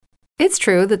It's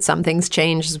true that some things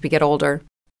change as we get older.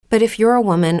 But if you're a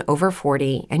woman over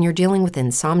 40 and you're dealing with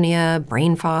insomnia,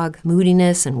 brain fog,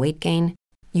 moodiness, and weight gain,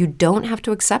 you don't have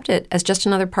to accept it as just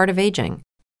another part of aging.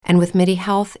 And with MIDI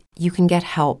Health, you can get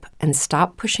help and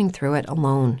stop pushing through it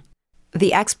alone.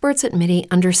 The experts at MIDI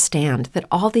understand that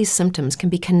all these symptoms can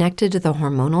be connected to the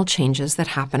hormonal changes that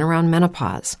happen around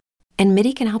menopause, and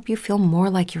MIDI can help you feel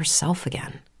more like yourself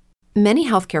again. Many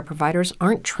healthcare providers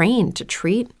aren't trained to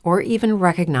treat or even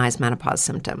recognize menopause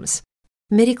symptoms.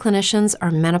 MIDI clinicians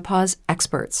are menopause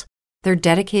experts. They're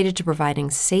dedicated to providing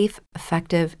safe,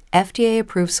 effective,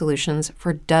 FDA-approved solutions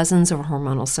for dozens of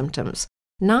hormonal symptoms,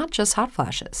 not just hot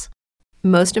flashes.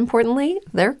 Most importantly,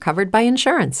 they're covered by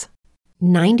insurance.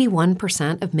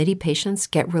 91% of MIDI patients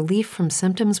get relief from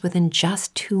symptoms within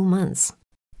just 2 months.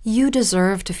 You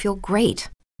deserve to feel great.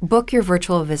 Book your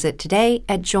virtual visit today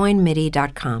at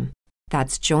joinmidi.com.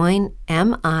 That's joinmidi.com.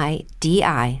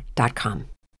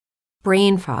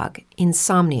 Brain fog,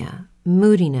 insomnia,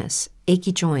 moodiness,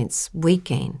 achy joints, weight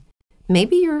gain.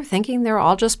 Maybe you're thinking they're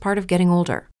all just part of getting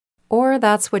older, or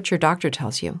that's what your doctor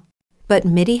tells you. But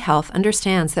MIDI Health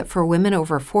understands that for women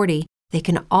over 40, they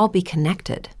can all be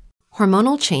connected.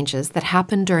 Hormonal changes that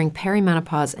happen during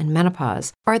perimenopause and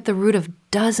menopause are at the root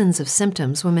of dozens of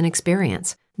symptoms women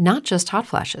experience, not just hot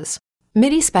flashes.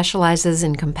 MIDI specializes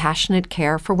in compassionate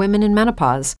care for women in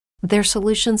menopause. Their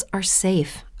solutions are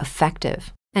safe,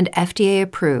 effective, and FDA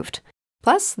approved.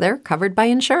 Plus, they're covered by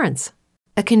insurance.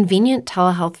 A convenient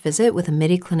telehealth visit with a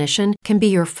MIDI clinician can be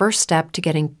your first step to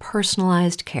getting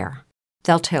personalized care.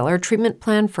 They'll tailor a treatment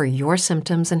plan for your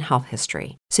symptoms and health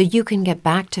history so you can get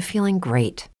back to feeling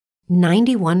great.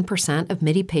 91% of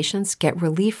MIDI patients get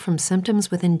relief from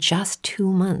symptoms within just 2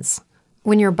 months.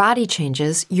 When your body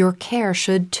changes, your care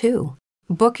should too.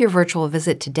 Book your virtual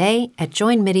visit today at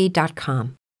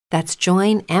joinmidi.com. That's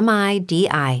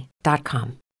joinmidi.com.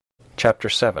 Chapter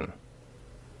 7.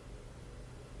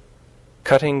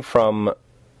 Cutting from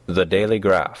The Daily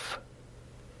Graph,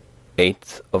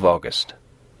 8th of August.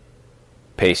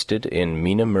 Pasted in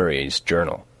Mina Murray's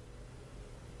journal.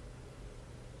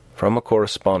 From a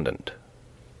correspondent.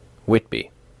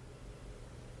 Whitby.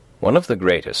 One of the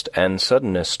greatest and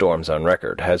suddenest storms on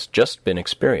record has just been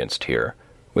experienced here,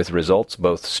 with results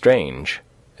both strange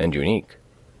and unique.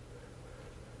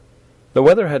 The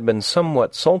weather had been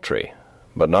somewhat sultry,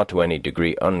 but not to any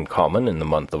degree uncommon in the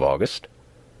month of August.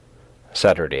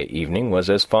 Saturday evening was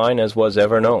as fine as was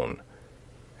ever known,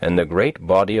 and the great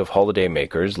body of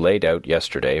holiday-makers laid out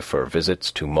yesterday for visits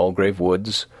to Mulgrave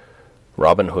Woods,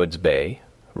 Robin Hood's Bay,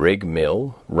 Rig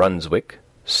Mill, Runswick,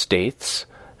 Staithes,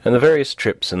 and the various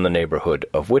trips in the neighbourhood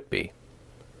of Whitby.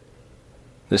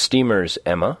 The steamers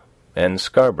Emma and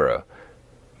Scarborough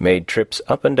made trips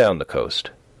up and down the coast,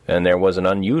 and there was an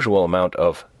unusual amount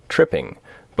of tripping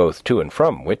both to and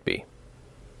from Whitby.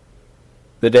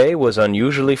 The day was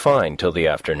unusually fine till the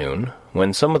afternoon,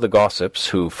 when some of the gossips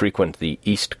who frequent the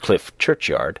East Cliff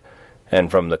churchyard,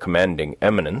 and from the commanding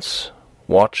eminence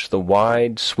watch the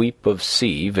wide sweep of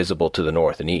sea visible to the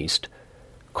north and east,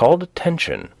 called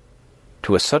attention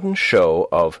to a sudden show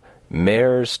of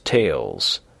mares'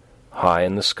 tails high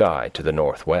in the sky to the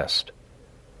northwest.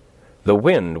 The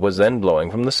wind was then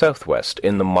blowing from the southwest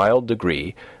in the mild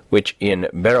degree which in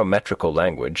barometrical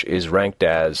language is ranked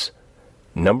as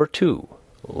number 2,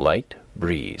 light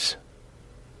breeze.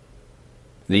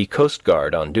 The coast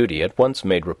guard on duty at once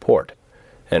made report,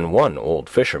 and one old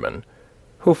fisherman,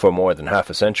 who for more than half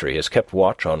a century has kept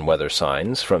watch on weather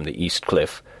signs from the East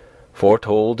Cliff,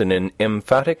 foretold in an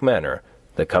emphatic manner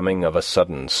the coming of a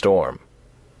sudden storm.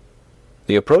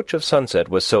 The approach of sunset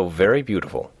was so very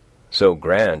beautiful, so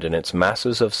grand in its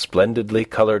masses of splendidly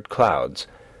coloured clouds,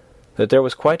 that there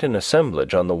was quite an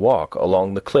assemblage on the walk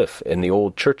along the cliff in the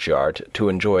old churchyard to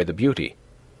enjoy the beauty.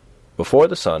 Before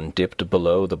the sun dipped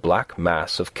below the black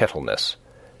mass of Kettleness,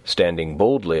 standing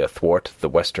boldly athwart the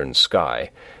western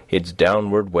sky, its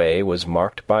downward way was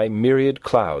marked by myriad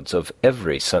clouds of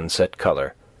every sunset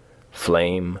colour,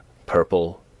 flame,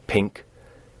 purple, pink,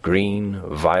 green,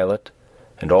 violet,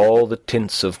 and all the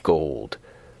tints of gold,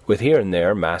 with here and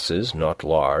there masses not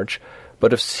large,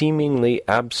 but of seemingly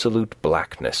absolute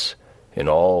blackness, in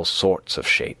all sorts of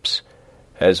shapes,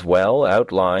 as well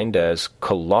outlined as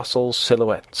colossal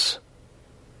silhouettes.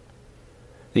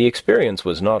 The experience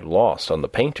was not lost on the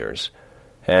painters,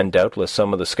 and doubtless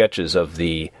some of the sketches of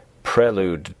the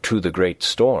Prelude to the Great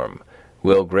Storm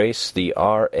will grace the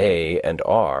R.A. and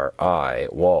R.I.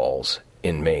 walls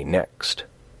in May next.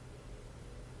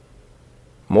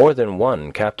 More than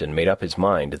one captain made up his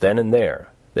mind then and there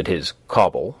that his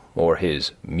cobble, or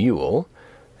his mule,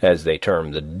 as they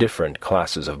termed the different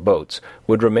classes of boats,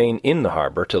 would remain in the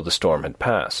harbour till the storm had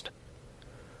passed.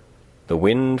 The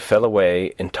wind fell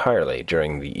away entirely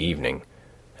during the evening,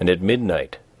 and at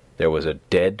midnight there was a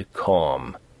dead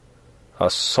calm, a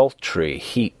sultry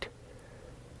heat,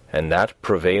 and that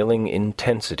prevailing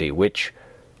intensity which,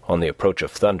 on the approach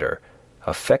of thunder,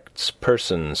 affects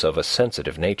persons of a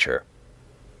sensitive nature.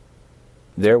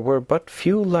 There were but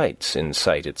few lights in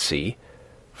sight at sea,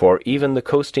 for even the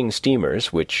coasting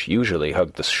steamers, which usually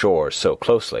hug the shore so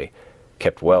closely,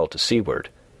 kept well to seaward,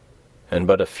 and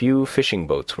but a few fishing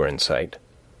boats were in sight.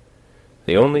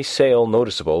 The only sail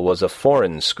noticeable was a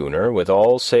foreign schooner with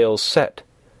all sails set,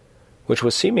 which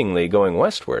was seemingly going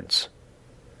westwards.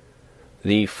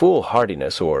 The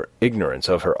foolhardiness or ignorance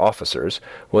of her officers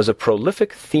was a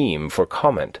prolific theme for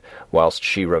comment whilst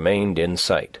she remained in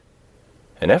sight,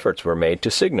 and efforts were made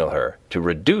to signal her to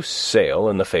reduce sail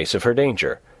in the face of her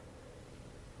danger.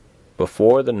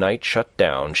 Before the night shut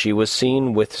down, she was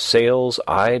seen with sails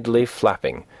idly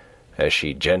flapping as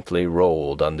she gently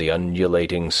rolled on the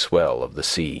undulating swell of the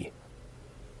sea,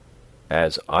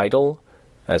 as idle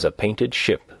as a painted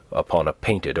ship upon a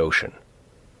painted ocean.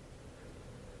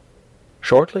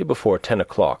 Shortly before 10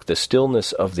 o'clock, the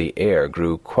stillness of the air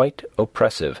grew quite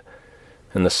oppressive,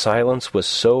 and the silence was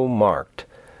so marked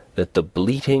that the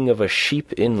bleating of a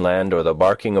sheep inland or the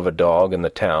barking of a dog in the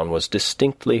town was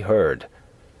distinctly heard,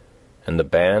 and the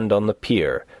band on the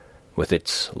pier, with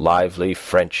its lively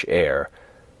French air,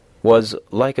 was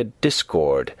like a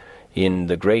discord in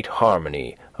the great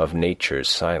harmony of nature's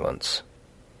silence.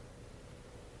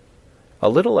 A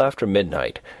little after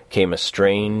midnight came a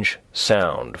strange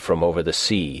sound from over the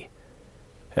sea,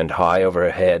 and high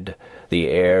overhead the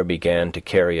air began to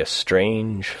carry a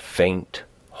strange, faint,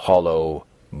 hollow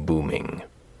booming.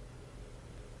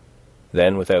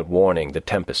 Then, without warning, the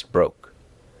tempest broke,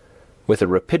 with a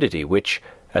rapidity which,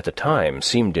 at the time,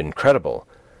 seemed incredible,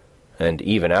 and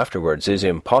even afterwards is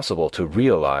impossible to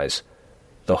realize,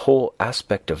 the whole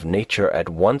aspect of nature at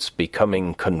once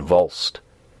becoming convulsed.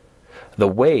 The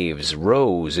waves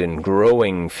rose in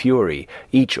growing fury,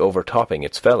 each overtopping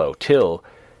its fellow, till,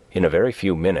 in a very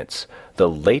few minutes, the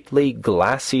lately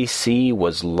glassy sea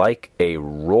was like a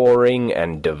roaring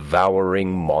and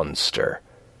devouring monster.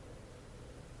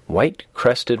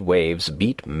 White-crested waves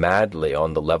beat madly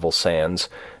on the level sands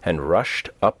and rushed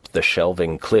up the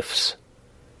shelving cliffs.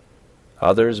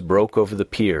 Others broke over the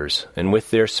piers, and with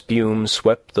their spume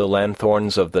swept the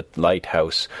lanthorns of the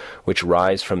lighthouse, which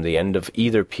rise from the end of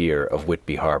either pier of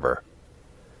Whitby harbour.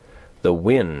 The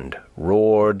wind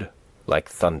roared like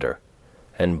thunder,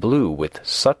 and blew with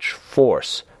such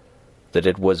force that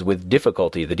it was with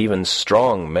difficulty that even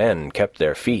strong men kept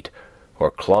their feet, or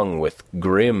clung with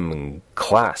grim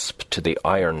clasp to the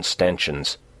iron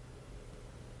stanchions.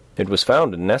 It was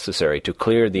found necessary to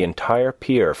clear the entire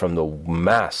pier from the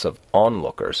mass of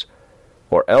onlookers,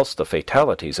 or else the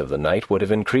fatalities of the night would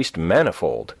have increased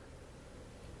manifold.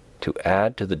 To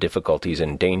add to the difficulties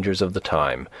and dangers of the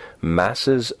time,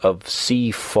 masses of sea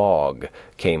fog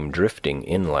came drifting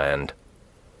inland,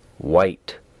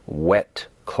 white, wet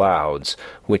clouds,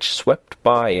 which swept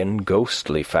by in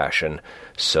ghostly fashion,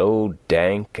 so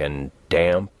dank and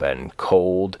damp and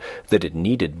cold that it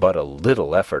needed but a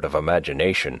little effort of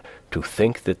imagination to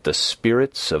think that the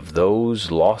spirits of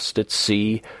those lost at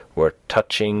sea were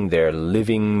touching their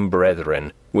living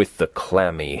brethren with the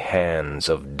clammy hands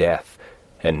of death,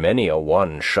 and many a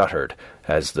one shuddered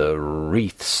as the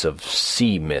wreaths of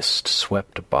sea mist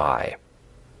swept by.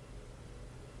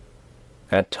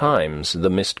 At times the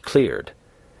mist cleared,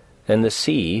 and the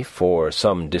sea for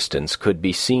some distance could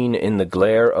be seen in the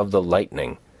glare of the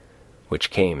lightning, which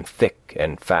came thick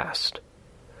and fast,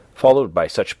 followed by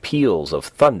such peals of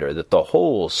thunder that the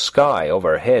whole sky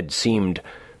overhead seemed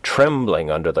trembling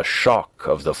under the shock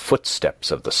of the footsteps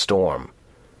of the storm.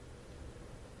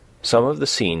 Some of the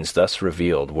scenes thus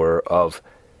revealed were of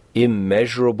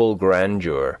immeasurable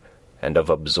grandeur and of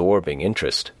absorbing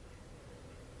interest.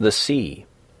 The sea,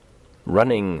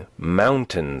 running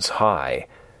mountains high,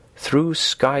 threw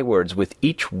skywards with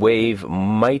each wave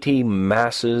mighty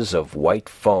masses of white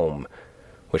foam,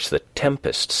 which the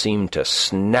tempest seemed to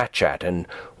snatch at and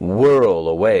whirl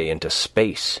away into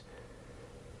space.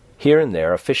 Here and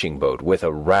there a fishing boat with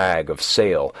a rag of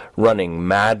sail running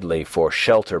madly for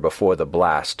shelter before the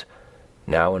blast,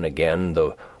 now and again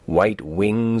the white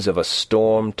wings of a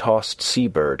storm-tossed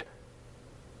seabird.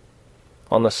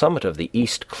 On the summit of the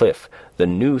east cliff the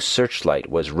new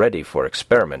searchlight was ready for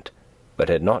experiment, but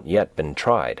had not yet been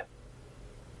tried.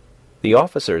 The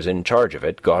officers in charge of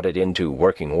it got it into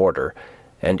working order,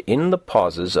 and in the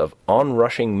pauses of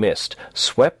onrushing mist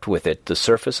swept with it the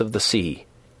surface of the sea.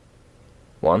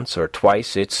 Once or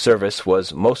twice its service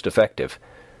was most effective,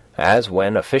 as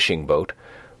when a fishing boat,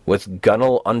 with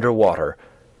gunwale under water,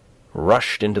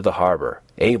 rushed into the harbour,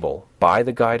 able, by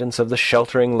the guidance of the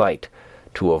sheltering light,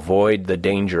 to avoid the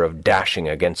danger of dashing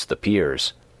against the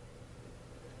piers.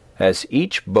 As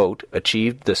each boat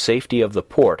achieved the safety of the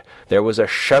port, there was a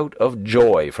shout of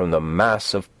joy from the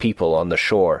mass of people on the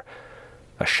shore,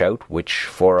 a shout which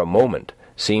for a moment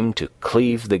seemed to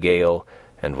cleave the gale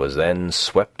and was then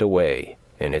swept away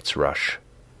in its rush.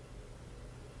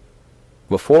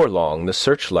 Before long, the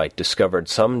searchlight discovered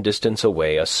some distance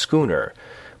away a schooner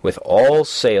with all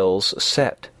sails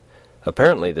set,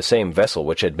 apparently the same vessel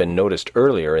which had been noticed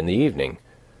earlier in the evening.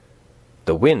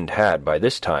 The wind had, by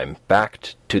this time,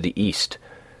 backed to the east,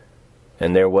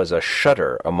 and there was a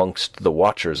shudder amongst the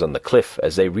watchers on the cliff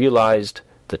as they realized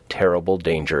the terrible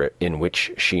danger in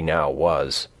which she now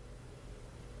was.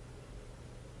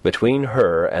 Between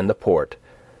her and the port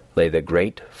lay the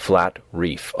great flat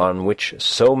reef on which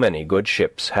so many good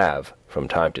ships have, from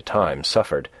time to time,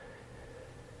 suffered,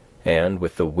 and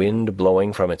with the wind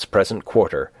blowing from its present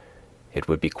quarter, it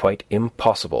would be quite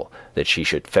impossible that she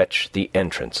should fetch the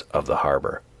entrance of the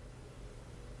harbour.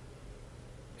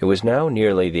 It was now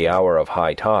nearly the hour of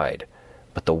high tide,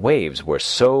 but the waves were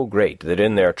so great that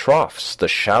in their troughs the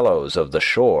shallows of the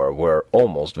shore were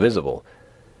almost visible,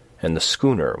 and the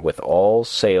schooner, with all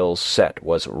sails set,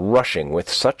 was rushing with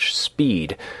such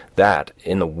speed that,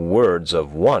 in the words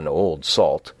of one old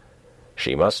salt,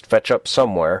 she must fetch up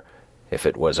somewhere, if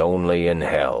it was only in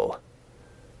hell.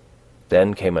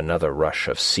 Then came another rush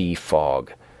of sea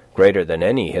fog, greater than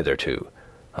any hitherto,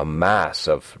 a mass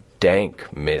of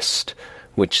dank mist,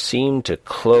 which seemed to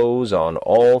close on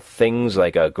all things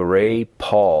like a grey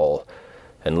pall,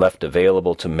 and left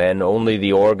available to men only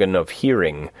the organ of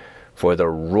hearing, for the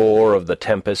roar of the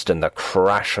tempest and the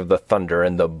crash of the thunder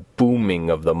and the booming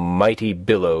of the mighty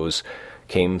billows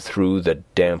came through the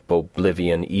damp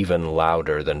oblivion even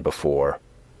louder than before.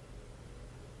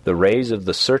 The rays of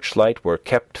the searchlight were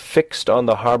kept fixed on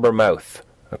the harbour mouth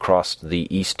across the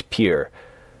east pier,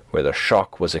 where the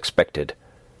shock was expected,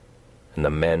 and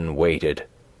the men waited,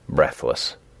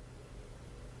 breathless.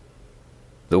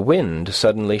 The wind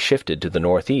suddenly shifted to the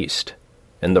northeast,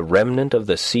 and the remnant of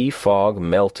the sea fog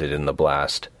melted in the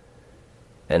blast.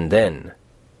 And then,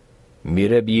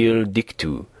 mirabile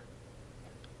dictu,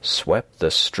 swept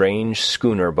the strange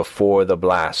schooner before the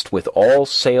blast, with all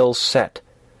sails set,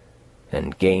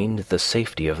 and gained the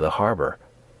safety of the harbour.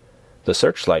 The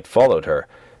searchlight followed her,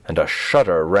 and a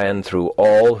shudder ran through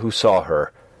all who saw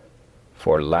her,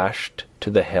 for lashed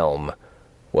to the helm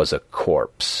was a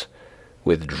corpse,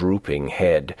 with drooping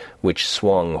head, which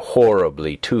swung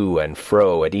horribly to and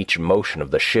fro at each motion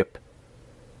of the ship.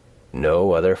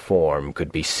 No other form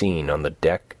could be seen on the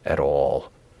deck at all.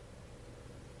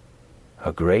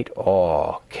 A great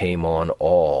awe came on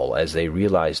all as they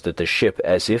realized that the ship,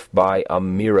 as if by a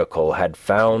miracle, had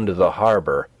found the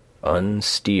harbour,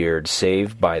 unsteered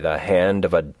save by the hand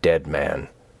of a dead man.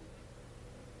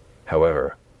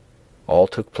 However, all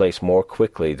took place more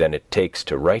quickly than it takes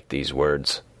to write these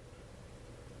words.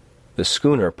 The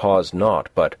schooner paused not,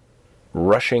 but,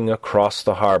 rushing across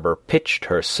the harbour, pitched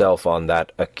herself on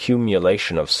that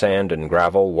accumulation of sand and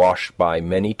gravel washed by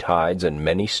many tides and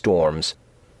many storms,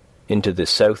 into the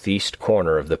southeast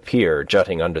corner of the pier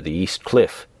jutting under the east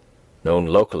cliff, known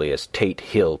locally as Tate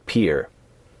Hill Pier.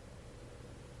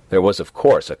 There was, of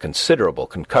course, a considerable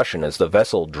concussion as the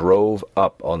vessel drove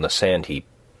up on the sand heap.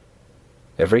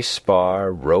 Every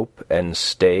spar, rope, and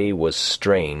stay was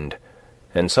strained,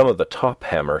 and some of the top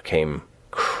hammer came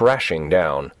crashing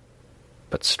down.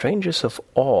 But strangest of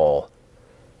all,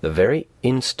 the very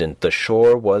instant the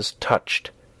shore was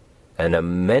touched, an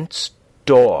immense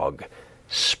dog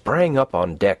sprang up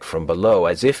on deck from below,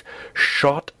 as if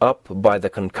shot up by the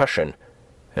concussion,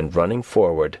 and running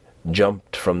forward,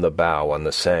 jumped from the bow on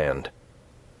the sand.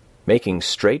 Making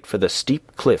straight for the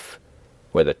steep cliff,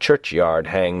 where the churchyard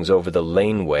hangs over the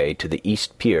laneway to the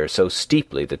east pier so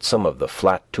steeply that some of the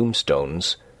flat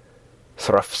tombstones,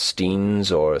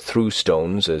 thruffsteins or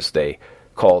throughstones as they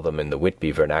call them in the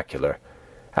Whitby vernacular,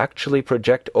 actually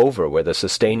project over where the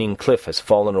sustaining cliff has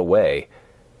fallen away,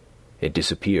 it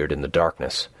disappeared in the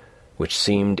darkness, which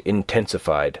seemed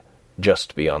intensified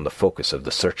just beyond the focus of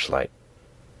the searchlight.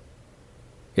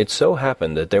 It so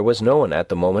happened that there was no one at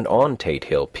the moment on Tate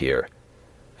Hill Pier,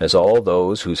 as all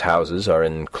those whose houses are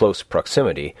in close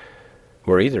proximity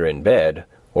were either in bed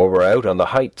or were out on the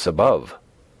heights above.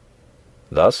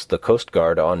 Thus the coast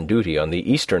guard on duty on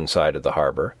the eastern side of the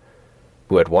harbour,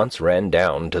 who at once ran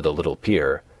down to the little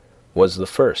pier, was the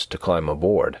first to climb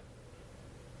aboard.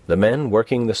 The men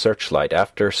working the searchlight,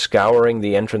 after scouring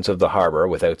the entrance of the harbour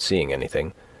without seeing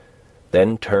anything,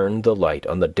 then turned the light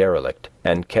on the derelict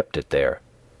and kept it there,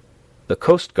 The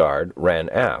Coast Guard ran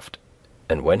aft,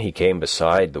 and when he came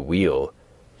beside the wheel,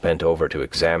 bent over to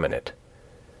examine it,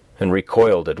 and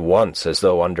recoiled at once as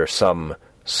though under some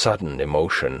sudden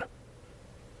emotion.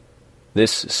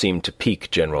 This seemed to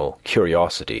pique general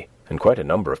curiosity, and quite a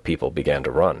number of people began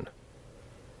to run.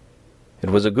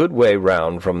 It was a good way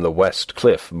round from the west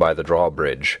cliff by the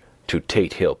drawbridge to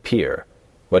Tate Hill Pier,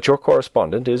 but your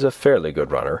correspondent is a fairly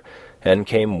good runner, and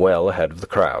came well ahead of the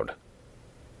crowd.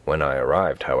 When I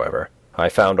arrived, however, I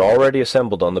found already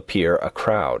assembled on the pier a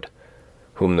crowd,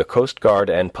 whom the Coast Guard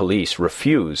and police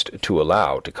refused to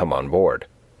allow to come on board.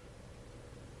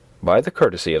 By the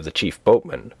courtesy of the chief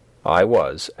boatman, I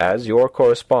was, as your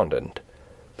correspondent,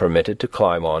 permitted to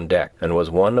climb on deck, and was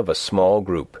one of a small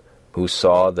group who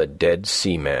saw the dead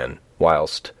seaman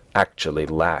whilst actually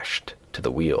lashed to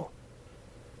the wheel.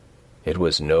 It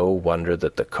was no wonder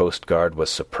that the Coast Guard was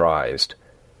surprised,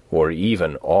 or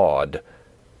even awed,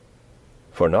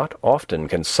 for not often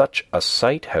can such a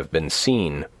sight have been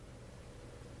seen.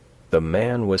 The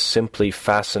man was simply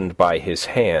fastened by his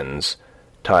hands,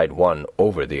 tied one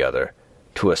over the other,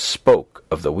 to a spoke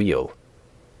of the wheel.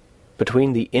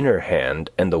 Between the inner hand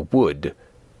and the wood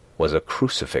was a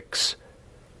crucifix,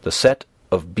 the set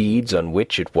of beads on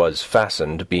which it was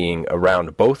fastened being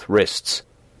around both wrists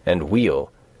and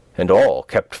wheel, and all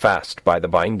kept fast by the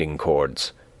binding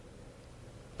cords.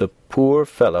 The poor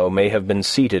fellow may have been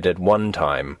seated at one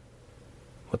time,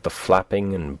 but the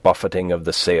flapping and buffeting of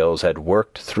the sails had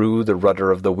worked through the rudder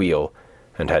of the wheel,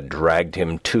 and had dragged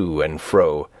him to and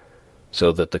fro,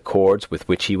 so that the cords with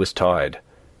which he was tied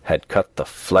had cut the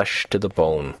flesh to the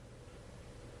bone.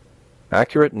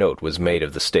 Accurate note was made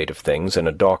of the state of things, and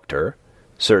a doctor,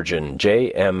 Surgeon J.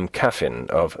 M. Caffin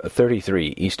of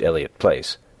 33 East Elliot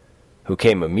Place, who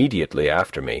came immediately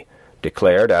after me,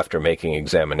 declared after making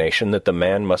examination that the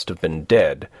man must have been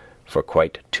dead for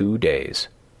quite 2 days.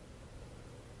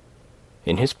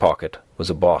 In his pocket was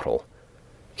a bottle,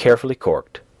 carefully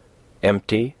corked,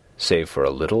 empty save for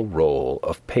a little roll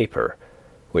of paper,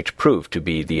 which proved to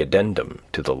be the addendum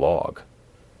to the log.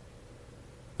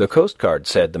 The Coast Guard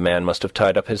said the man must have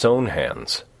tied up his own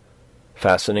hands,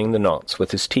 fastening the knots with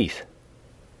his teeth.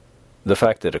 The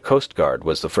fact that a Coast Guard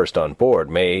was the first on board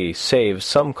may save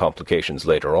some complications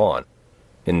later on,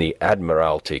 in the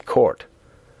Admiralty Court,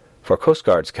 for Coast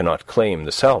Guards cannot claim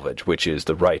the salvage, which is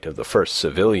the right of the first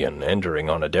civilian entering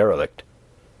on a derelict.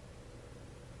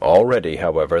 Already,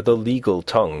 however, the legal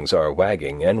tongues are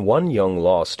wagging, and one young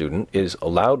law student is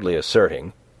loudly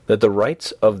asserting that the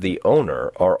rights of the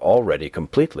owner are already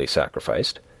completely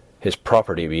sacrificed, his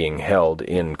property being held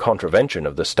in contravention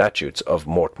of the statutes of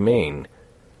Mortmain,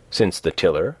 since the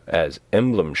tiller, as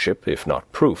emblemship, if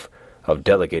not proof, of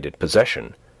delegated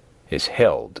possession, is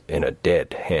held in a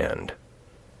dead hand.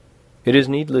 It is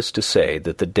needless to say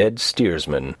that the dead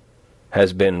steersman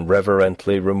has been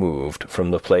reverently removed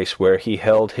from the place where he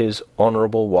held his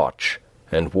honourable watch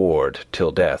and ward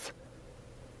till death,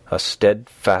 a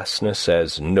steadfastness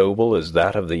as noble as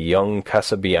that of the young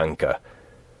Casabianca,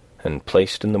 and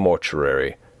placed in the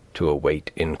mortuary to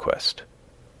await inquest.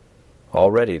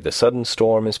 Already the sudden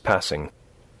storm is passing,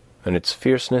 and its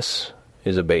fierceness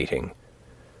is abating.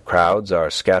 Crowds are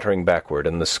scattering backward,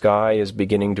 and the sky is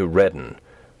beginning to redden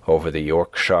over the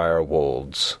Yorkshire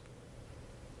wolds.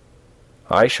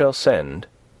 I shall send,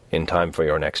 in time for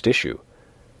your next issue,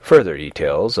 further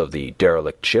details of the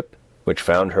derelict ship which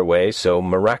found her way so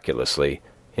miraculously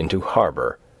into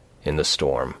harbour in the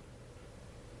storm.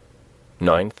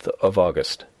 9th of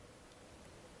August.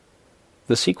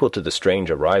 The sequel to the strange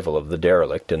arrival of the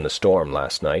derelict in the storm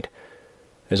last night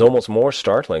is almost more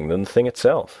startling than the thing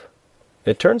itself.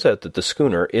 It turns out that the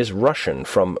schooner is Russian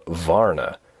from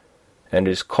Varna, and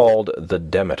is called the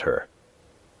Demeter.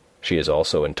 She is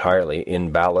also entirely in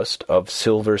ballast of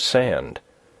silver sand,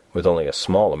 with only a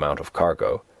small amount of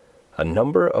cargo, a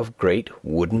number of great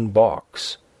wooden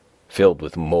baulks filled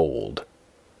with mould.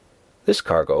 This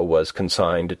cargo was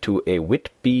consigned to a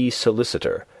Whitby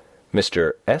solicitor,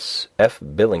 Mr. S. F.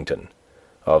 Billington,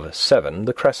 of 7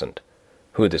 the Crescent,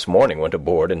 who this morning went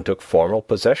aboard and took formal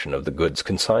possession of the goods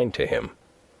consigned to him.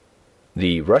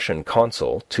 The Russian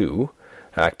consul, too,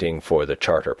 acting for the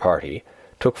charter party,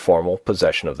 took formal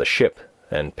possession of the ship,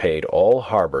 and paid all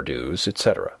harbour dues,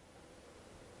 etc.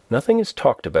 Nothing is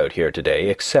talked about here today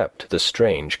except the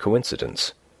strange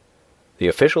coincidence. The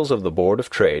officials of the Board of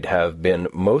Trade have been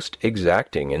most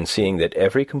exacting in seeing that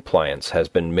every compliance has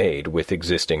been made with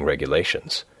existing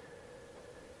regulations.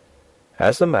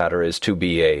 As the matter is to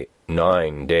be a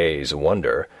 9 days'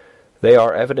 wonder, they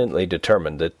are evidently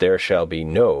determined that there shall be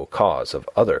no cause of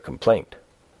other complaint.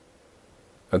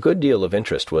 A good deal of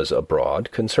interest was abroad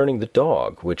concerning the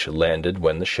dog which landed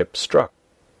when the ship struck,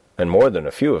 and more than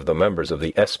a few of the members of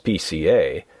the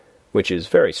S.P.C.A., which is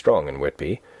very strong in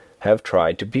Whitby, have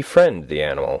tried to befriend the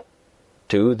animal.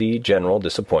 To the general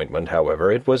disappointment,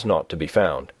 however, it was not to be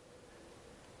found.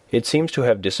 It seems to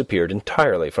have disappeared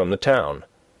entirely from the town.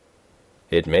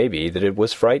 It may be that it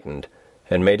was frightened,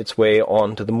 and made its way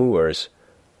on to the moors,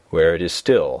 where it is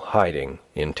still hiding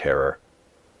in terror.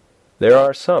 There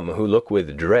are some who look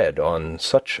with dread on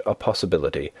such a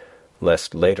possibility,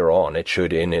 lest later on it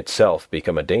should in itself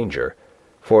become a danger,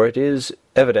 for it is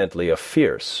evidently a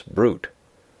fierce brute.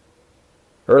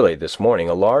 Early this morning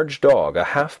a large dog, a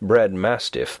half-bred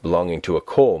mastiff belonging to a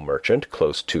coal merchant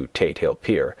close to Tate Hill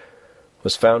Pier,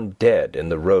 was found dead in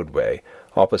the roadway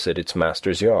opposite its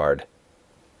master's yard.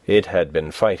 It had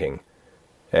been fighting,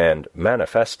 and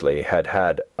manifestly had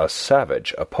had a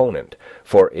savage opponent,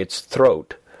 for its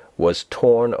throat was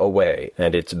torn away,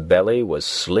 and its belly was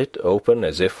slit open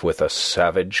as if with a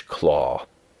savage claw.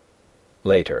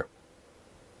 Later.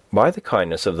 By the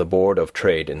kindness of the Board of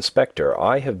Trade Inspector,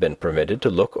 I have been permitted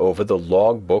to look over the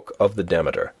log book of the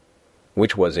Demeter,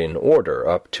 which was in order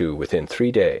up to within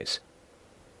 3 days,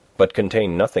 but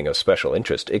contained nothing of special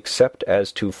interest except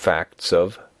as to facts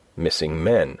of missing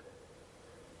men.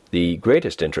 The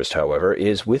greatest interest, however,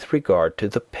 is with regard to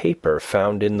the paper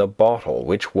found in the bottle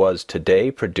which was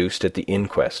today produced at the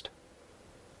inquest,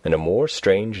 and a more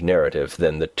strange narrative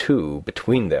than the two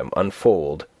between them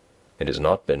unfold it has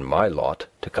not been my lot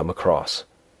to come across.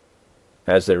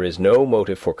 As there is no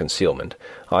motive for concealment,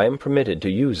 I am permitted to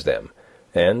use them,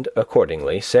 and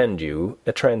accordingly send you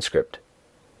a transcript,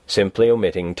 simply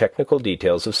omitting technical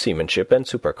details of seamanship and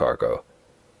supercargo.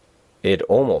 It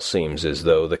almost seems as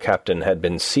though the captain had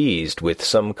been seized with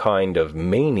some kind of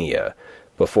mania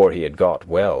before he had got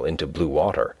well into blue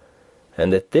water,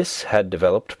 and that this had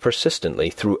developed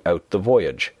persistently throughout the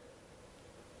voyage.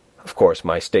 Of course,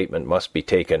 my statement must be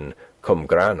taken cum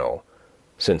grano,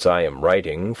 since I am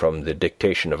writing from the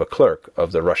dictation of a clerk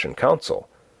of the Russian consul,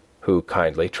 who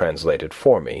kindly translated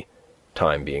for me,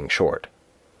 time being short.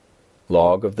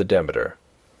 Log of the Demeter,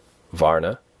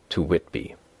 Varna to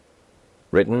Whitby.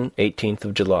 Written 18th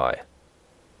of July.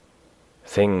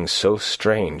 Things so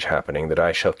strange happening that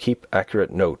I shall keep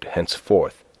accurate note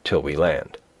henceforth till we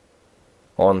land.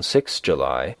 On 6th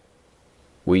July,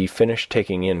 we finished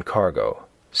taking in cargo,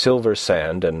 silver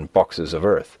sand and boxes of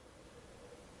earth.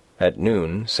 At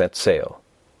noon set sail.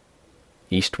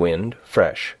 East wind,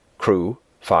 fresh, crew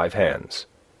 5 hands,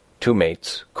 2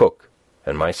 mates, cook,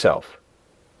 and myself,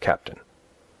 captain.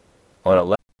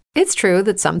 On It's true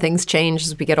that some things change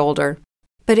as we get older.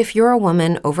 But if you're a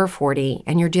woman over 40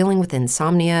 and you're dealing with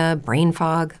insomnia, brain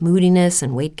fog, moodiness,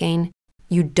 and weight gain,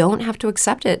 you don't have to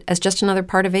accept it as just another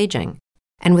part of aging.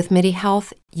 And with MIDI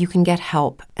Health, you can get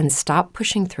help and stop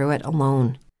pushing through it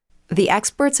alone. The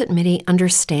experts at MIDI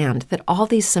understand that all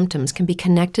these symptoms can be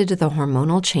connected to the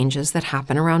hormonal changes that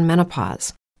happen around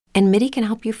menopause, and MIDI can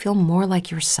help you feel more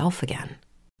like yourself again.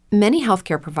 Many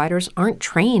healthcare providers aren't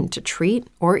trained to treat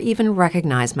or even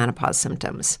recognize menopause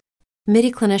symptoms.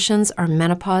 MIDI clinicians are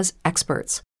menopause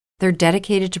experts. They're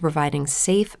dedicated to providing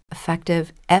safe,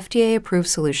 effective, FDA-approved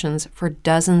solutions for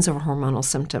dozens of hormonal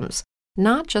symptoms,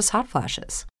 not just hot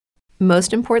flashes.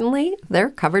 Most importantly,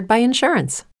 they're covered by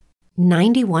insurance.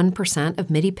 91% of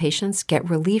MIDI patients get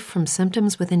relief from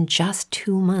symptoms within just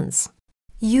 2 months.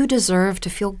 You deserve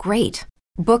to feel great.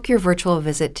 Book your virtual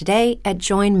visit today at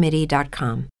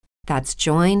joinmidi.com. That's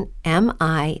joinmidi.com.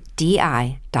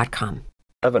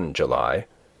 11 July,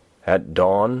 at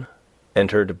dawn,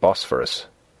 entered Bosphorus.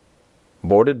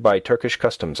 Boarded by Turkish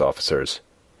customs officers.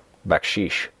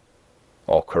 Bakshish.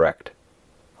 All correct.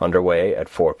 Underway at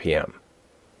 4 p.m.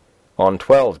 On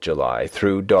 12 July,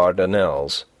 through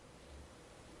Dardanelles.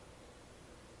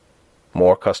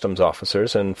 More customs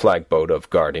officers and flagboat of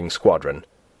guarding squadron.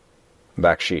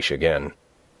 Bakshish again.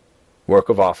 Work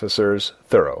of officers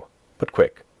thorough, but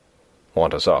quick.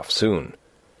 Want us off soon.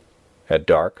 At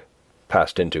dark,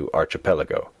 passed into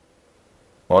Archipelago.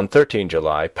 On 13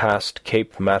 July, passed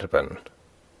Cape Matapan.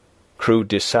 Crew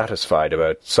dissatisfied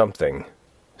about something.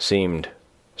 Seemed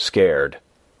scared,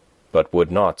 but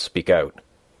would not speak out.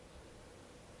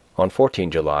 On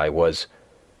 14 July, was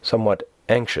somewhat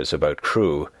anxious about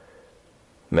crew.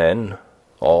 Men,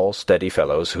 all steady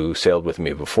fellows who sailed with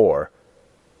me before.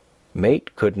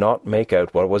 Mate could not make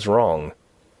out what was wrong.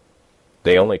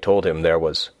 They only told him there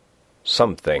was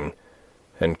something,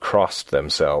 and crossed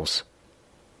themselves.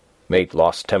 Mate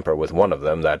lost temper with one of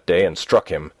them that day and struck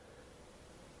him.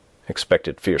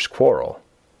 Expected fierce quarrel,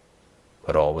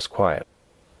 but all was quiet.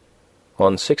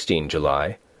 On 16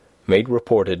 July, mate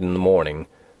reported in the morning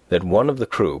that one of the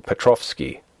crew,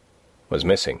 Petrovsky, was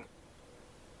missing.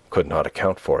 Could not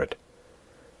account for it.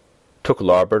 Took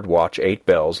larboard watch 8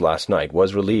 bells last night.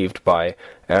 Was relieved by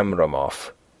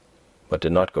Amramoff, but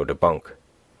did not go to bunk.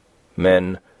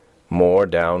 Men more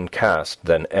downcast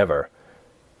than ever.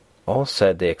 All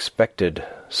said they expected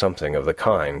something of the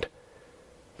kind,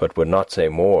 but would not say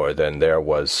more than there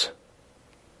was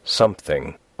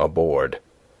something aboard.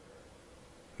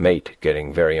 Mate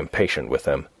getting very impatient with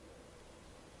them.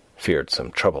 Feared some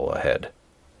trouble ahead.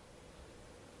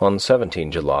 On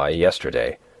 17 July,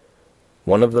 yesterday,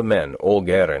 one of the men,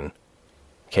 Olgerin,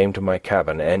 came to my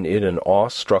cabin and in an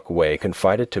awe-struck way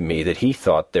confided to me that he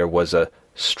thought there was a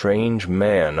strange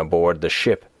man aboard the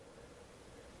ship.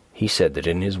 He said that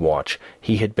in his watch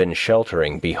he had been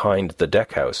sheltering behind the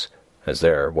deck-house, as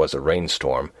there was a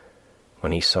rainstorm,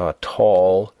 when he saw a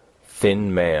tall,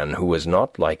 thin man who was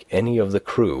not like any of the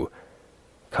crew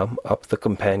come up the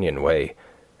companionway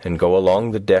and go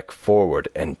along the deck forward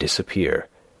and disappear.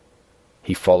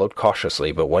 He followed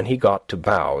cautiously, but when he got to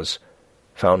bows,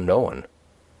 found no one,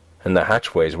 and the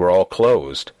hatchways were all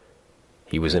closed.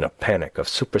 He was in a panic of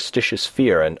superstitious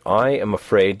fear, and I am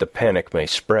afraid the panic may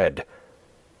spread.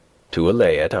 To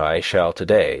allay it, I shall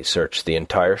today search the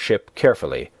entire ship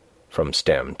carefully, from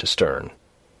stem to stern.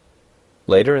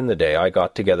 Later in the day I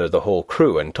got together the whole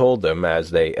crew and told them, as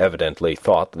they evidently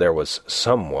thought there was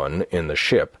someone in the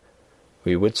ship,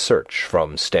 we would search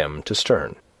from stem to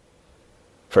stern.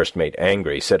 First Mate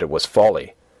Angry said it was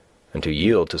folly, and to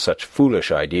yield to such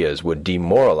foolish ideas would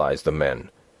demoralize the men.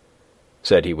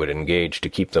 Said he would engage to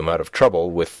keep them out of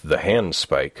trouble with the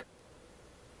handspike.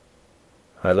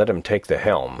 I let him take the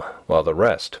helm, while the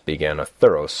rest began a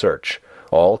thorough search,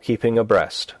 all keeping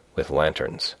abreast with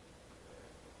lanterns.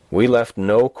 We left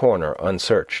no corner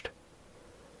unsearched.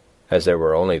 As there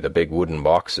were only the big wooden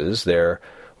boxes, there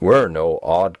were no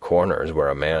odd corners where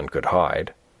a man could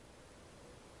hide.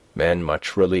 Men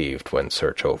much relieved when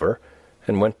search over,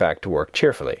 and went back to work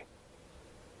cheerfully.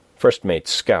 First Mate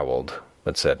scowled,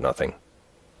 but said nothing.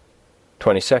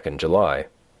 22nd July.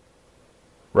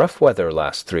 Rough weather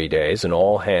last 3 days, and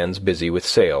all hands busy with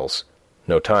sails.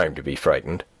 No time to be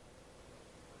frightened.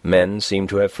 Men seem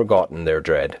to have forgotten their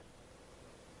dread.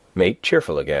 Mate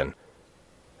cheerful again,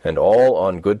 and all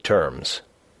on good terms.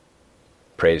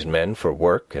 Praised men for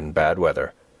work and bad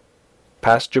weather.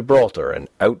 Past Gibraltar and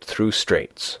out through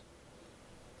straits.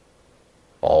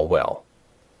 All well.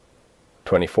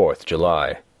 24th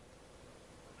July.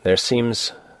 There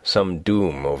seems some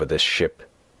doom over this ship.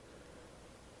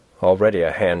 Already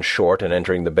a hand short and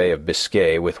entering the Bay of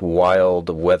Biscay with wild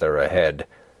weather ahead.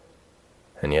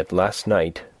 And yet last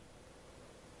night,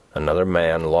 another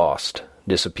man lost,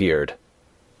 disappeared,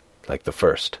 like the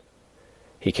first.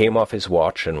 He came off his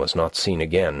watch and was not seen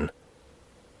again.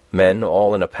 Men,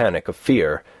 all in a panic of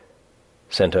fear,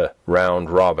 sent a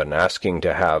round-robin asking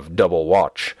to have double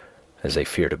watch, as they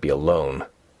fear to be alone.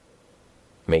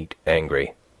 Mate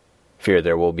Angry. Fear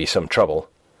there will be some trouble,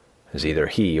 as either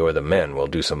he or the men will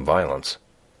do some violence.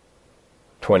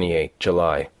 28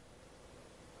 July.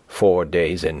 4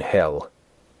 days in hell.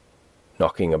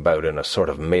 Knocking about in a sort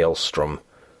of maelstrom,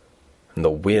 and the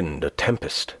wind a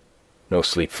tempest. No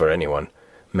sleep for anyone.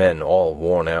 Men all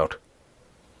worn out.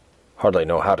 Hardly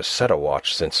know how to set a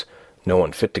watch, since no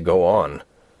one fit to go on.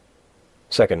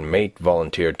 Second mate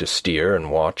volunteered to steer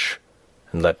and watch,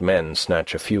 and let men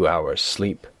snatch a few hours'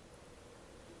 sleep.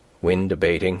 Wind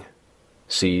abating,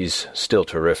 seas still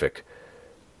terrific,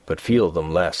 but feel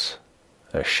them less,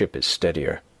 as ship is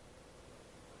steadier.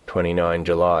 29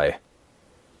 July.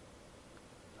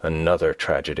 Another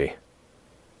tragedy.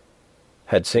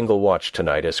 Had single watch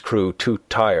tonight, as crew too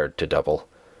tired to double.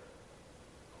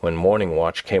 When morning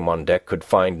watch came on deck, could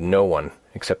find no one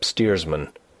except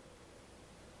steersman.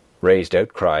 Raised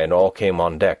outcry, and all came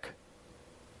on deck.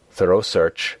 Thorough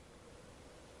search,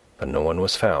 but no one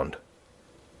was found.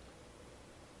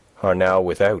 Are now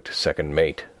without second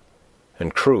mate,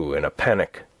 and crew in a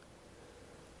panic.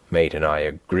 Mate and I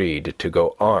agreed to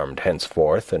go armed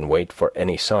henceforth and wait for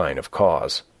any sign of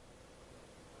cause.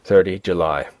 30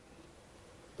 July.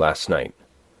 Last night.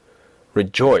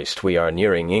 Rejoiced we are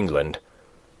nearing England.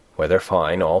 Weather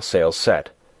fine, all sails set.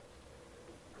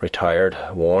 Retired,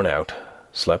 worn out,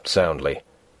 slept soundly.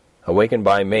 Awakened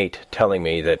by mate telling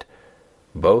me that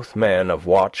both man of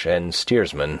watch and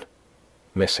steersman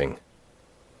missing.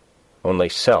 Only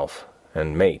self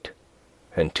and mate,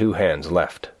 and 2 hands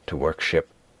left to work ship.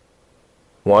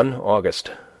 1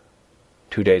 August.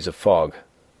 2 days of fog,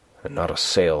 and not a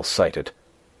sail sighted.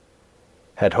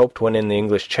 Had hoped when in the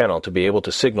English Channel to be able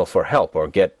to signal for help or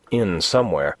get in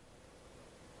somewhere.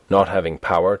 Not having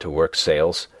power to work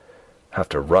sails, have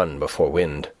to run before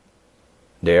wind.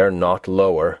 dare not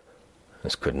lower,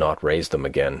 as could not raise them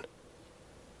again.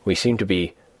 We seemed to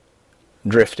be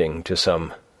drifting to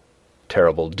some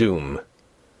terrible doom.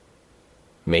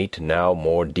 Mate now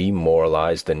more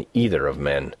demoralized than either of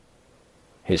men.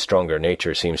 His stronger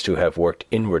nature seems to have worked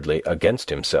inwardly against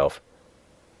himself.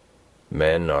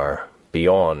 Men are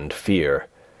beyond fear,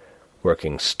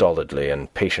 working stolidly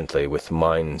and patiently with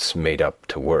minds made up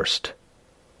to worst.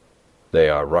 They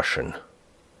are Russian,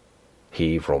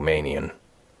 he Romanian.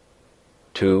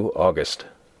 2 August,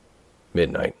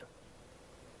 midnight.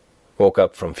 Woke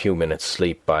up from few minutes'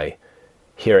 sleep by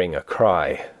hearing a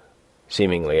cry,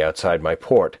 seemingly outside my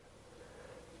port.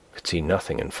 Could see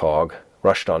nothing in fog.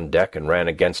 Rushed on deck and ran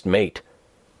against mate.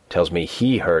 Tells me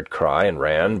he heard cry and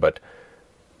ran, but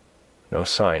no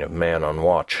sign of man on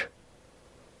watch.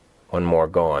 One more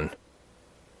gone.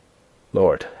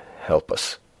 Lord, help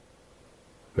us.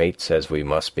 Mate says we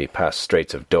must be past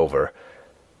Straits of Dover,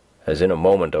 as in a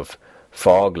moment of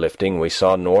fog lifting we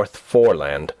saw North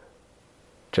Foreland,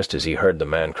 just as he heard the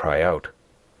man cry out.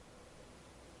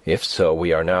 If so,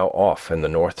 we are now off in the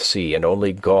North Sea, and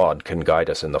only God can guide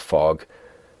us in the fog,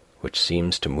 which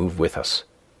seems to move with us,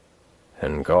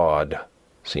 and God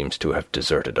seems to have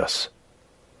deserted us.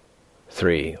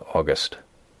 3 August.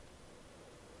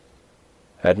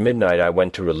 At midnight I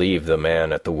went to relieve the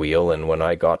man at the wheel, and when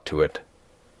I got to it,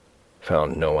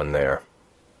 found no one there.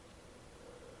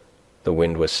 The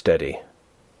wind was steady,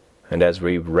 and as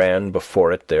we ran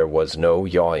before it there was no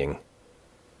yawing.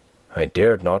 I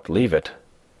dared not leave it,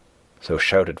 so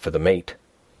shouted for the mate.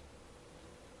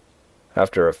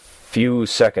 After a few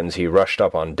seconds he rushed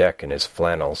up on deck in his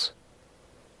flannels.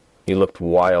 He looked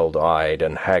wild-eyed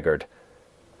and haggard,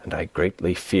 and I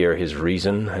greatly fear his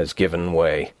reason has given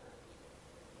way.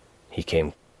 He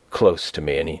came close to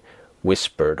me, and he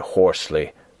whispered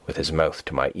hoarsely with his mouth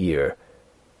to my ear,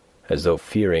 as though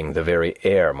fearing the very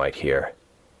air might hear.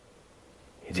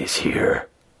 "It is here.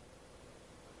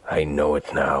 I know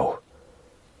it now.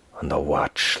 On the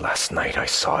watch last night I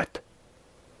saw it.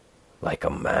 Like a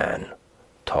man,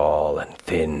 tall and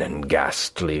thin and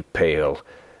ghastly pale,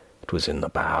 it was in the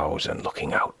bows and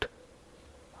looking out.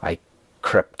 I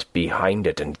crept behind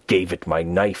it and gave it my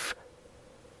knife,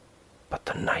 but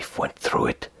the knife went through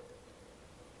it,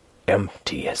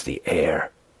 empty as the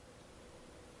air."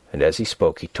 And as he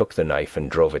spoke he took the knife and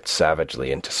drove it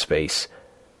savagely into space.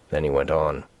 Then he went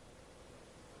on.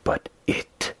 "But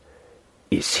it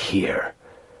is here,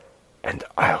 and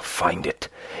I'll find it.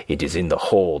 It is in the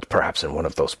hold, perhaps in one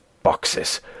of those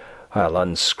boxes. I'll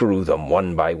unscrew them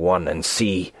one by one and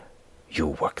see. You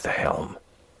work the helm."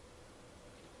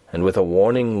 And with a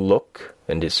warning look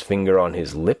and his finger on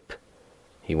his lip,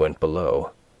 he went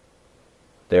below.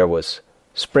 There was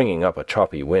springing up a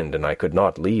choppy wind, and I could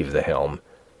not leave the helm.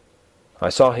 I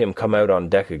saw him come out on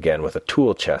deck again with a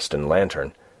tool chest and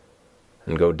lantern,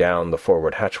 and go down the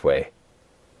forward hatchway.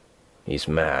 He's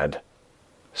mad,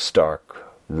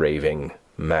 stark, raving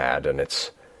mad, and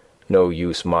it's no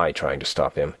use my trying to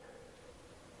stop him.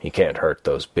 He can't hurt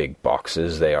those big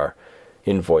boxes. They are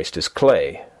invoiced as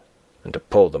clay, and to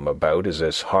pull them about is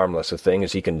as harmless a thing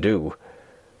as he can do.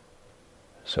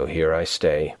 So here I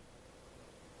stay,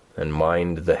 and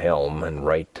mind the helm and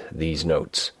write these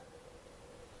notes.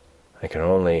 I can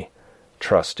only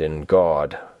trust in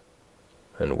God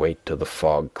and wait till the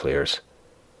fog clears.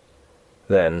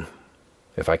 Then,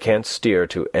 if I can't steer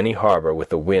to any harbour with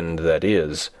the wind that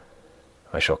is,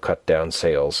 I shall cut down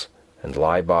sails and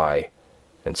lie by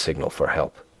and signal for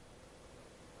help.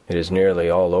 It is nearly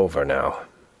all over now.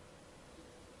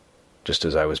 Just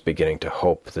as I was beginning to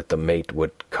hope that the mate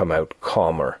would come out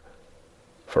calmer,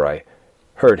 for I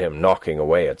heard him knocking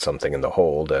away at something in the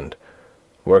hold, and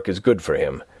work is good for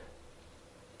him,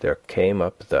 there came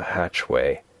up the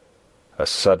hatchway a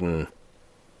sudden,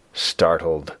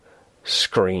 startled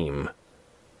scream,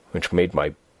 which made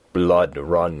my blood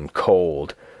run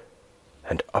cold,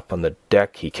 and up on the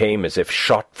deck he came as if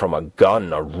shot from a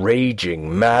gun, a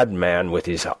raging madman with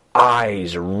his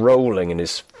eyes rolling and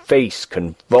his face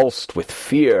convulsed with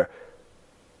fear.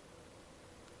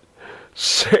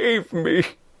 "Save me!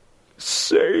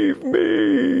 Save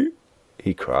me!"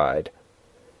 he cried,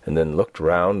 and then looked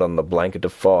round on the blanket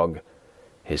of fog.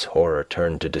 His horror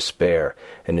turned to despair,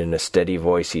 and in a steady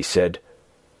voice he said,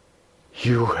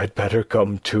 "You had better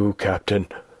come too, Captain,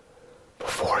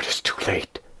 before it is too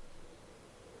late.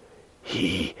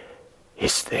 He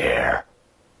is there.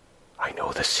 I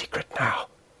know the secret now.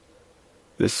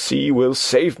 The sea will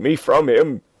save me from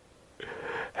him,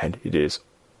 and it is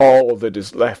all that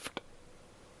is left."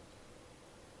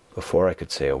 Before I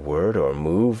could say a word or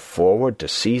move forward to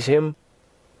seize him,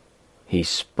 he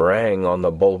sprang on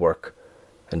the bulwark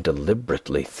and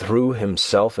deliberately threw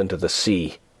himself into the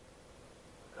sea.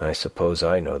 I suppose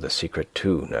I know the secret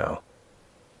too now.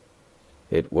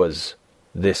 It was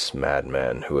this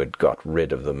madman who had got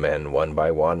rid of the men one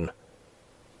by one,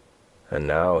 and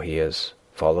now he has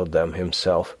followed them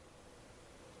himself.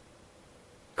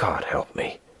 God help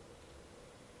me!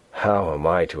 How am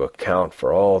I to account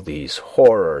for all these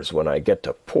horrors when I get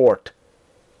to port?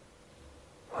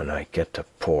 When I get to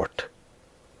port,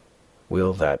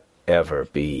 will that ever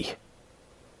be?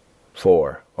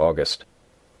 4 August.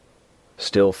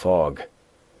 Still fog,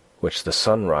 which the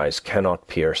sunrise cannot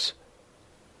pierce.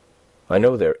 I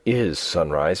know there is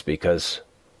sunrise because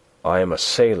I am a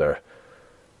sailor.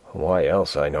 Why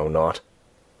else I know not.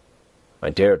 I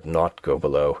dared not go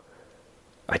below.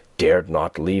 I dared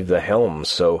not leave the helm,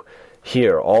 so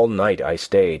here all night I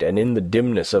stayed, and in the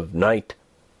dimness of night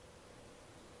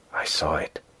I saw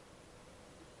it.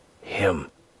 Him.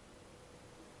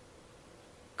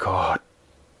 God,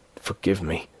 forgive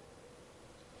me,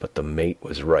 but the mate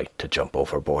was right to jump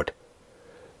overboard.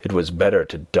 It was better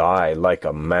to die like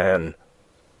a man,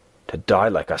 to die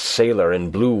like a sailor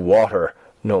in blue water.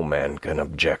 No man can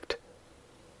object.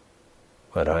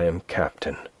 But I am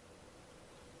captain,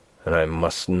 and I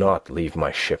must not leave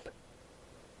my ship.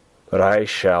 But I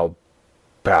shall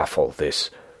baffle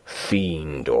this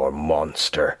fiend or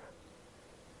monster,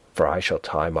 for I shall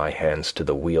tie my hands to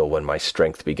the wheel when my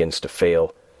strength begins to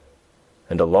fail,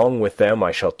 and along with them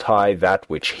I shall tie that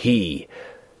which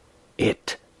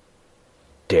it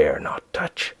dare not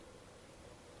touch.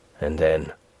 And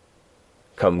then,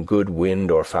 come good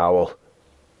wind or foul,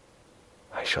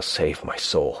 I shall save my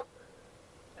soul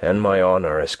and my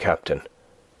honour as captain.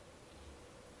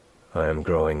 I am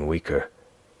growing weaker,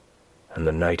 and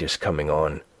the night is coming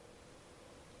on.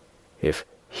 If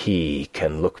he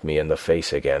can look me in the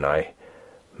face again, I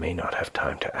may not have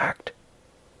time to act.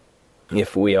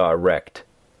 If we are wrecked,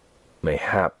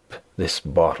 mayhap this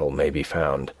bottle may be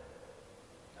found,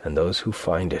 and those who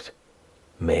find it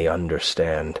may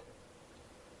understand.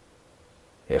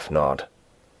 If not,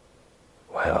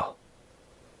 well,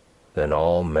 then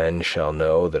all men shall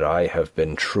know that I have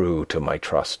been true to my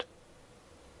trust.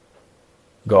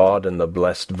 God and the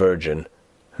Blessed Virgin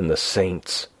and the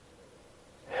saints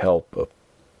help a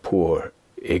poor,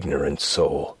 ignorant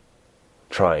soul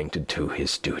trying to do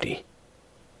his duty.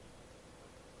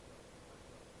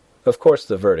 Of course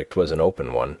the verdict was an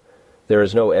open one. There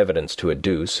is no evidence to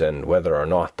adduce, and whether or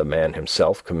not the man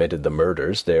himself committed the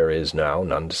murders there is now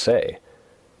none to say.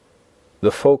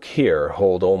 The folk here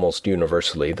hold almost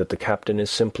universally that the captain is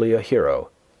simply a hero,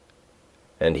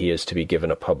 and he is to be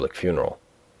given a public funeral.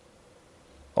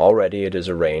 Already it is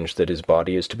arranged that his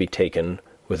body is to be taken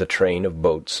with a train of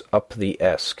boats up the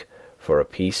Esk for a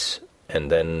piece,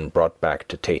 and then brought back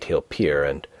to Tate Hill Pier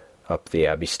and up the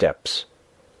Abbey steps,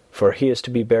 for he is to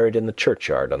be buried in the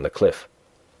churchyard on the cliff.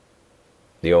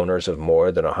 The owners of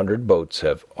more than 100 boats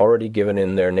have already given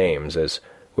in their names as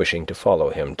wishing to follow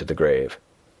him to the grave.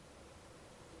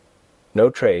 No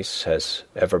trace has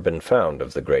ever been found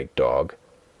of the great dog,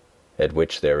 at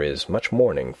which there is much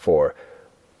mourning, for,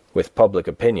 with public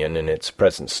opinion in its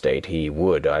present state, he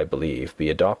would, I believe, be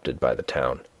adopted by the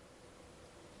town.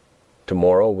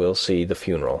 Tomorrow we'll see the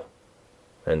funeral,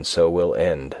 and so will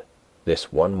end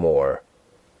this one more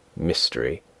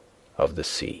mystery of the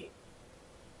sea.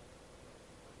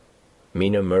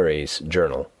 Mina Murray's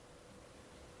Journal,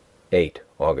 8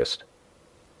 August.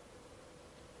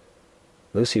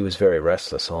 Lucy was very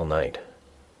restless all night,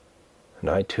 and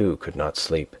I too could not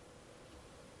sleep.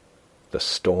 The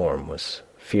storm was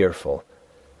fearful,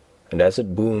 and as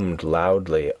it boomed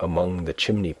loudly among the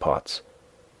chimney pots,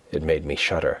 it made me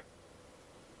shudder.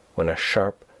 When a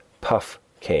sharp puff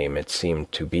came, it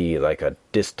seemed to be like a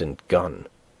distant gun.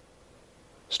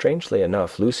 Strangely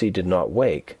enough, Lucy did not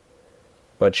wake,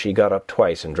 but she got up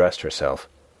twice and dressed herself.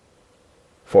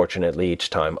 Fortunately, each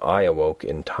time I awoke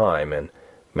in time and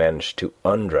managed to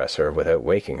undress her without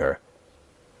waking her,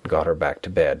 and got her back to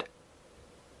bed.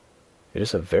 It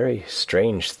is a very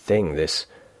strange thing, this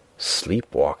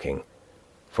sleepwalking,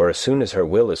 for as soon as her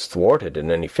will is thwarted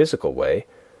in any physical way,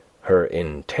 her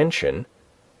intention,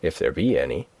 if there be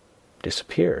any,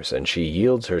 disappears, and she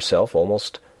yields herself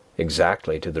almost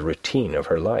exactly to the routine of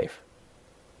her life.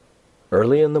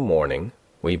 Early in the morning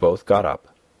we both got up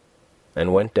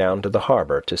and went down to the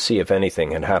harbour to see if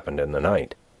anything had happened in the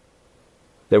night.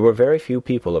 There were very few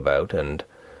people about, and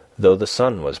though the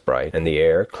sun was bright and the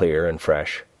air clear and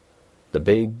fresh, the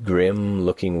big,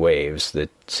 grim-looking waves that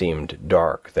seemed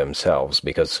dark themselves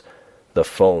because the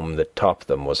foam that topped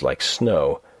them was like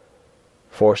snow,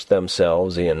 forced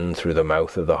themselves in through the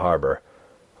mouth of the harbour,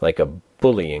 like a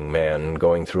bullying man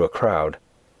going through a crowd.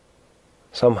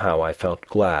 Somehow I felt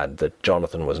glad that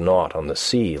Jonathan was not on the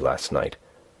sea last night,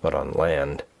 but on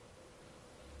land.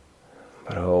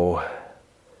 But oh,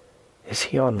 is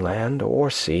he on land or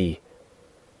sea?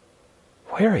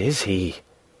 Where is he?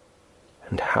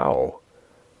 And how?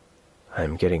 I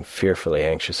am getting fearfully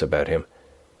anxious about him.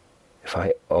 If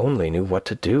I only knew what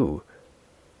to do,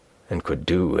 and could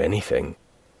do anything.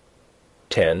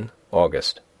 10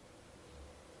 August.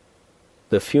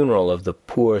 The funeral of the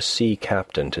poor sea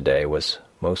captain today was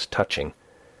most touching.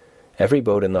 Every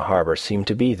boat in the harbour seemed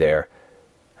to be there,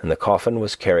 and the coffin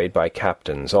was carried by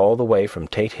captains all the way from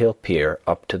Tate Hill Pier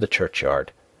up to the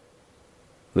churchyard.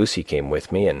 Lucy came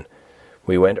with me, and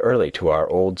we went early to our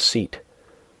old seat,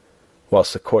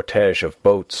 whilst the cortege of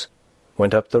boats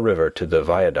went up the river to the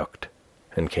viaduct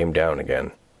and came down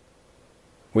again.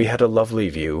 We had a lovely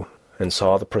view, and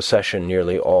saw the procession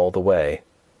nearly all the way.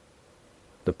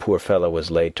 The poor fellow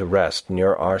was laid to rest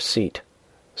near our seat,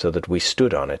 so that we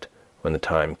stood on it when the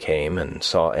time came and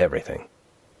saw everything.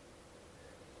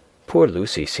 Poor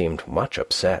Lucy seemed much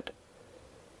upset.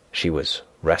 She was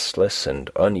restless and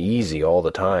uneasy all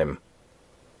the time,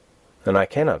 and I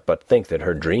cannot but think that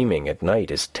her dreaming at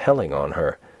night is telling on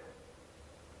her.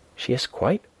 She is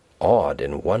quite odd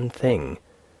in one thing.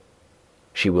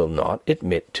 She will not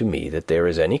admit to me that there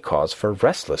is any cause for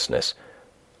restlessness,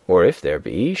 or if there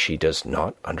be, she does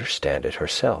not understand it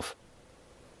herself.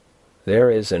 There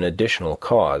is an additional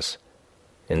cause,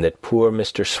 in that poor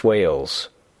Mr. Swales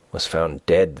was found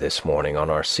dead this morning on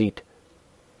our seat,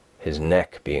 his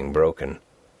neck being broken.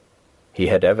 He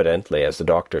had evidently, as the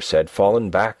doctor said, fallen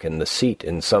back in the seat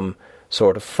in some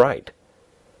sort of fright,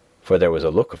 for there was a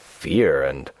look of fear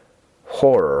and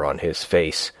horror on his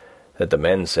face that the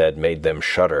men said made them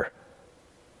shudder.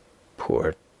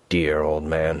 Poor dear old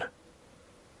man.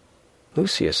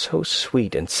 Lucy is so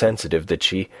sweet and sensitive that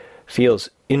she feels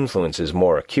influences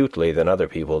more acutely than other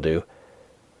people do.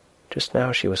 Just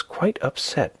now she was quite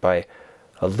upset by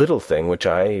a little thing which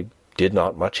I did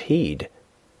not much heed,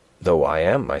 though I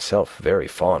am myself very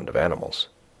fond of animals.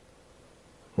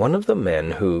 One of the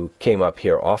men who came up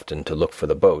here often to look for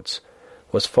the boats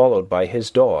was followed by his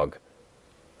dog.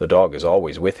 The dog is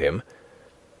always with him.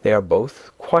 They are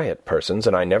both quiet persons,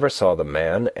 and I never saw the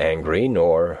man angry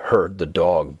nor heard the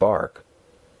dog bark.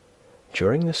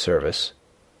 During the service,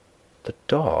 the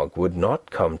dog would not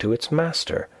come to its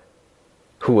master,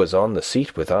 who was on the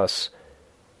seat with us,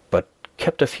 but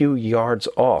kept a few yards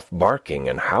off, barking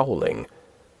and howling.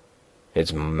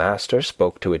 Its master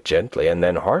spoke to it gently, and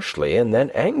then harshly, and then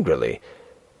angrily,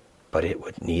 but it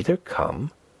would neither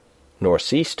come nor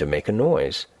cease to make a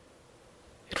noise.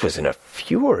 It was in a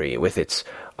fury, with its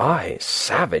eyes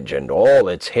savage and all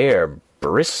its hair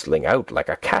bristling out like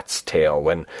a cat's tail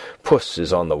when puss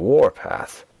is on the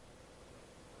war-path.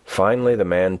 Finally the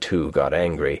man, too, got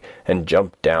angry, and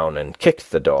jumped down and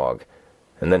kicked the dog,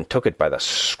 and then took it by the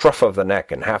scruff of the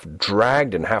neck, and half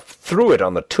dragged and half threw it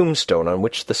on the tombstone on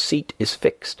which the seat is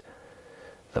fixed.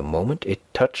 The moment it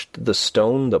touched the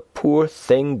stone, the poor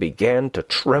thing began to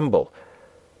tremble.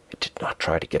 It did not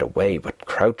try to get away, but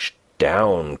crouched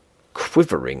down,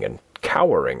 quivering and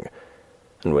cowering,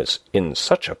 and was in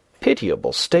such a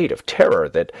pitiable state of terror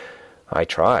that I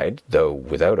tried, though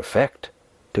without effect,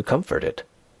 to comfort it.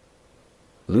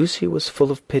 Lucy was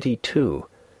full of pity too,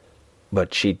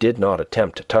 but she did not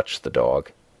attempt to touch the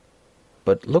dog,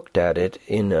 but looked at it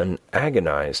in an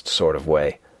agonized sort of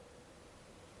way.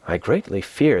 I greatly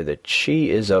fear that she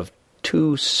is of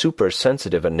too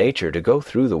supersensitive a nature to go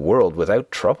through the world without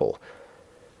trouble.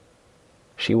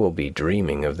 She will be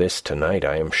dreaming of this tonight,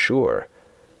 I am sure.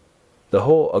 The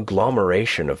whole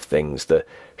agglomeration of things, the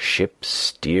ship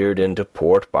steered into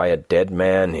port by a dead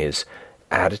man, his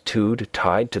attitude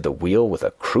tied to the wheel with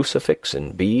a crucifix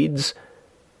and beads,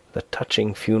 the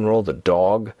touching funeral, the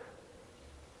dog,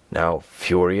 now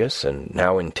furious and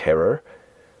now in terror,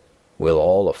 will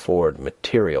all afford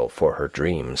material for her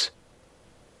dreams.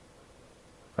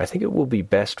 I think it will be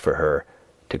best for her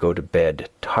to go to bed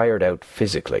tired out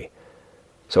physically,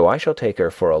 so I shall take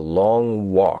her for a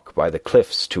long walk by the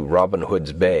cliffs to Robin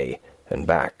Hood's Bay and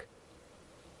back.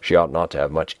 She ought not to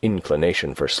have much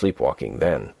inclination for sleepwalking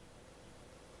then.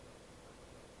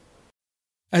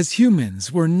 As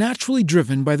humans, we're naturally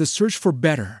driven by the search for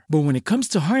better. But when it comes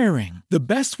to hiring, the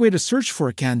best way to search for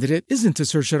a candidate isn't to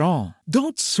search at all.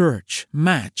 Don't search,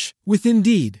 match with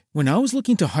Indeed. When I was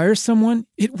looking to hire someone,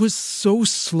 it was so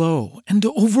slow and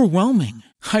overwhelming.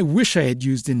 I wish I had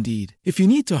used Indeed. If you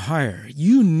need to hire,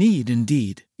 you need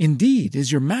Indeed. Indeed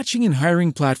is your matching and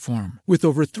hiring platform with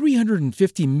over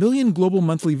 350 million global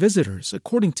monthly visitors,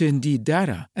 according to Indeed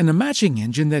data, and a matching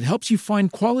engine that helps you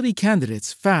find quality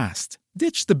candidates fast.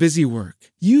 Ditch the busy work.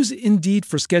 Use Indeed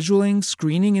for scheduling,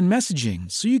 screening, and messaging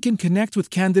so you can connect with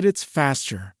candidates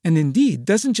faster. And Indeed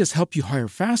doesn't just help you hire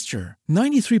faster.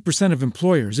 93% of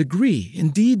employers agree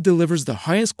Indeed delivers the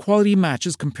highest quality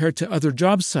matches compared to other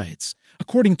job sites,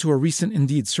 according to a recent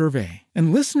Indeed survey.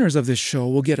 And listeners of this show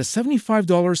will get a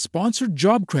 $75 sponsored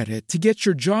job credit to get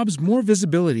your jobs more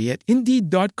visibility at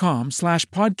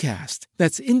Indeed.com/podcast.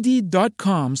 That's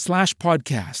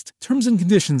Indeed.com/podcast. Terms and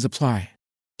conditions apply.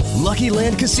 Lucky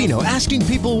Land Casino, asking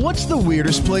people, what's the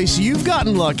weirdest place you've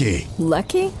gotten lucky?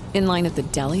 Lucky? In line at the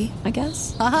deli, I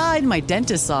guess? Aha, in my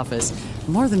dentist's office.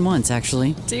 More than once,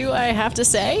 actually. Do I have to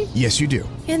say? Yes, you do.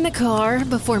 In the car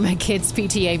before my kids'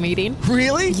 PTA meeting.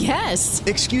 Really? Yes.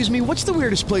 Excuse me, what's the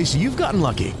weirdest place you've gotten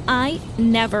lucky? I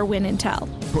never win and tell.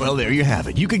 Well, there you have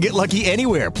it. You can get lucky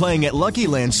anywhere, playing at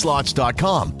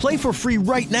LuckyLandSlots.com. Play for free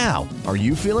right now. Are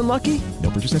you feeling lucky? No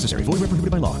purchase necessary. Void where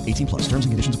prohibited by law. 18+. Terms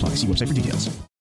and conditions apply. See website for details.